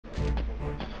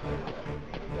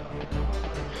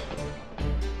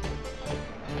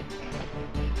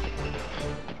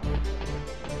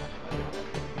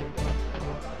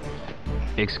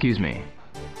Excuse me.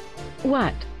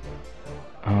 What?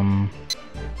 I'm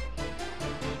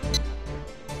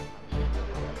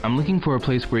looking for a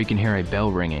place where you can hear a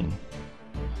bell ringing.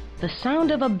 The sound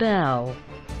of a bell.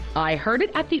 I heard it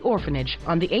at the orphanage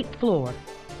on the 8th floor.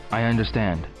 I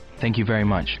understand. Thank you very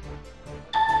much.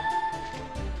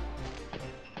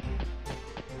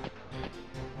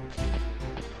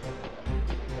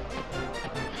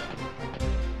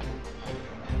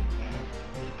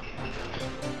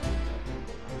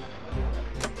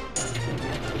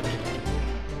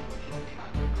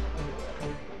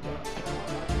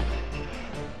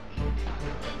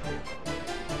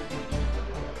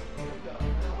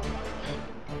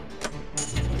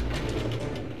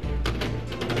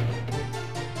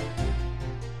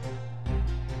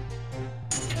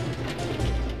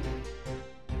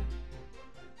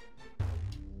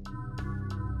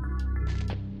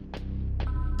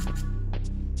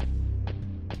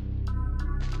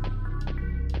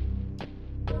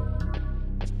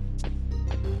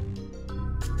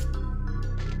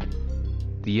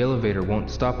 The elevator won't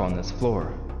stop on this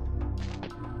floor.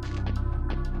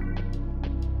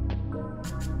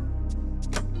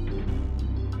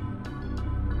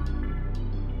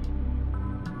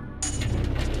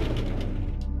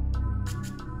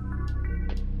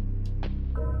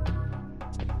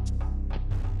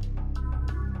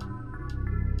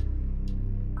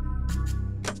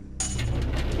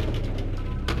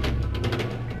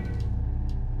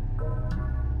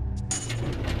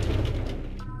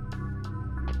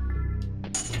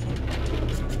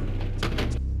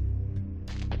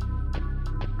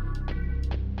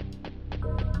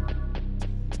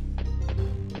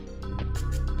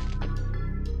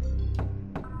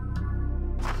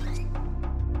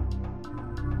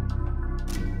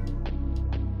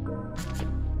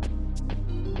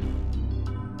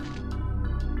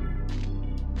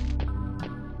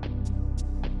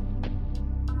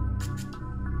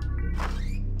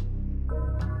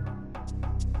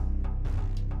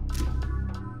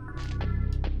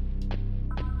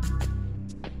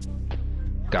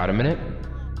 Got a minute?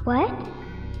 What?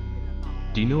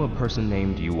 Do you know a person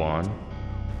named Yuan?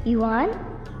 Yuan?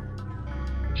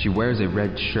 She wears a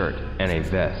red shirt and a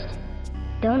vest.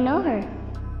 Don't know her.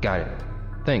 Got it.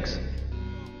 Thanks.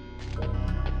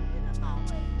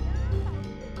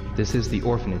 This is the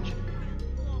orphanage.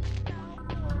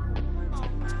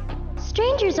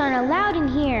 Strangers aren't allowed in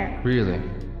here. Really?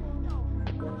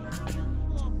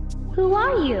 Who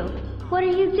are you? What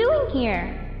are you doing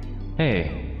here?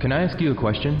 Hey, can I ask you a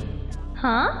question?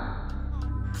 Huh?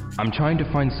 I'm trying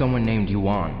to find someone named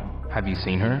Yuan. Have you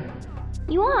seen her?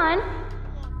 Yuan?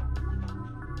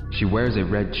 She wears a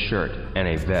red shirt and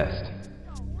a vest.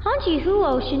 Hanji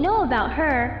Huo should know about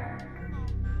her.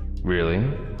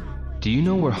 Really? Do you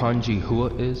know where Hanji Hua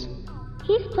is?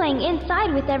 He's playing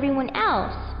inside with everyone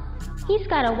else. He's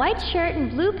got a white shirt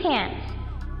and blue pants.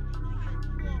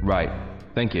 Right.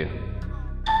 Thank you.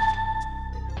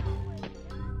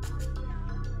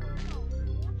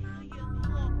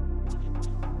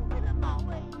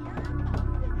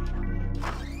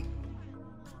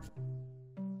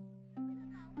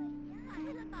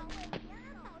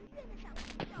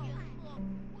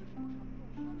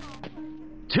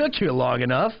 Took you long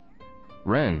enough.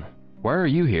 Ren, why are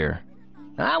you here?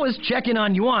 I was checking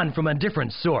on Yuan from a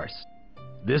different source.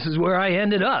 This is where I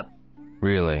ended up.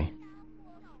 Really?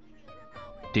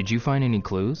 Did you find any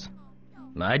clues?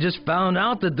 I just found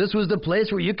out that this was the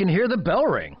place where you can hear the bell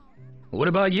ring. What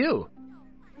about you?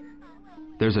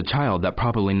 There's a child that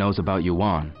probably knows about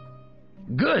Yuan.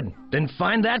 Good, then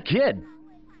find that kid.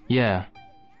 Yeah.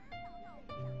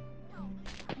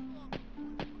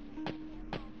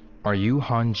 Are you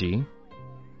Hanji?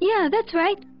 Yeah, that's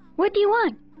right. What do you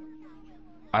want?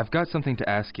 I've got something to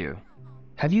ask you.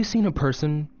 Have you seen a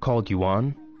person called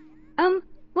Yuan?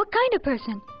 What kind of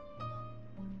person?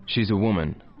 She's a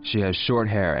woman. She has short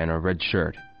hair and a red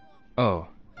shirt. Oh,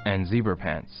 and zebra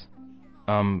pants.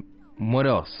 What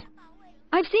else?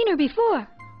 I've seen her before.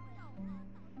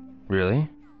 Really?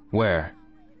 Where?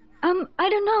 I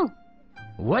don't know.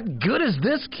 What good is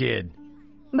this kid?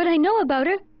 But I know about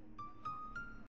her.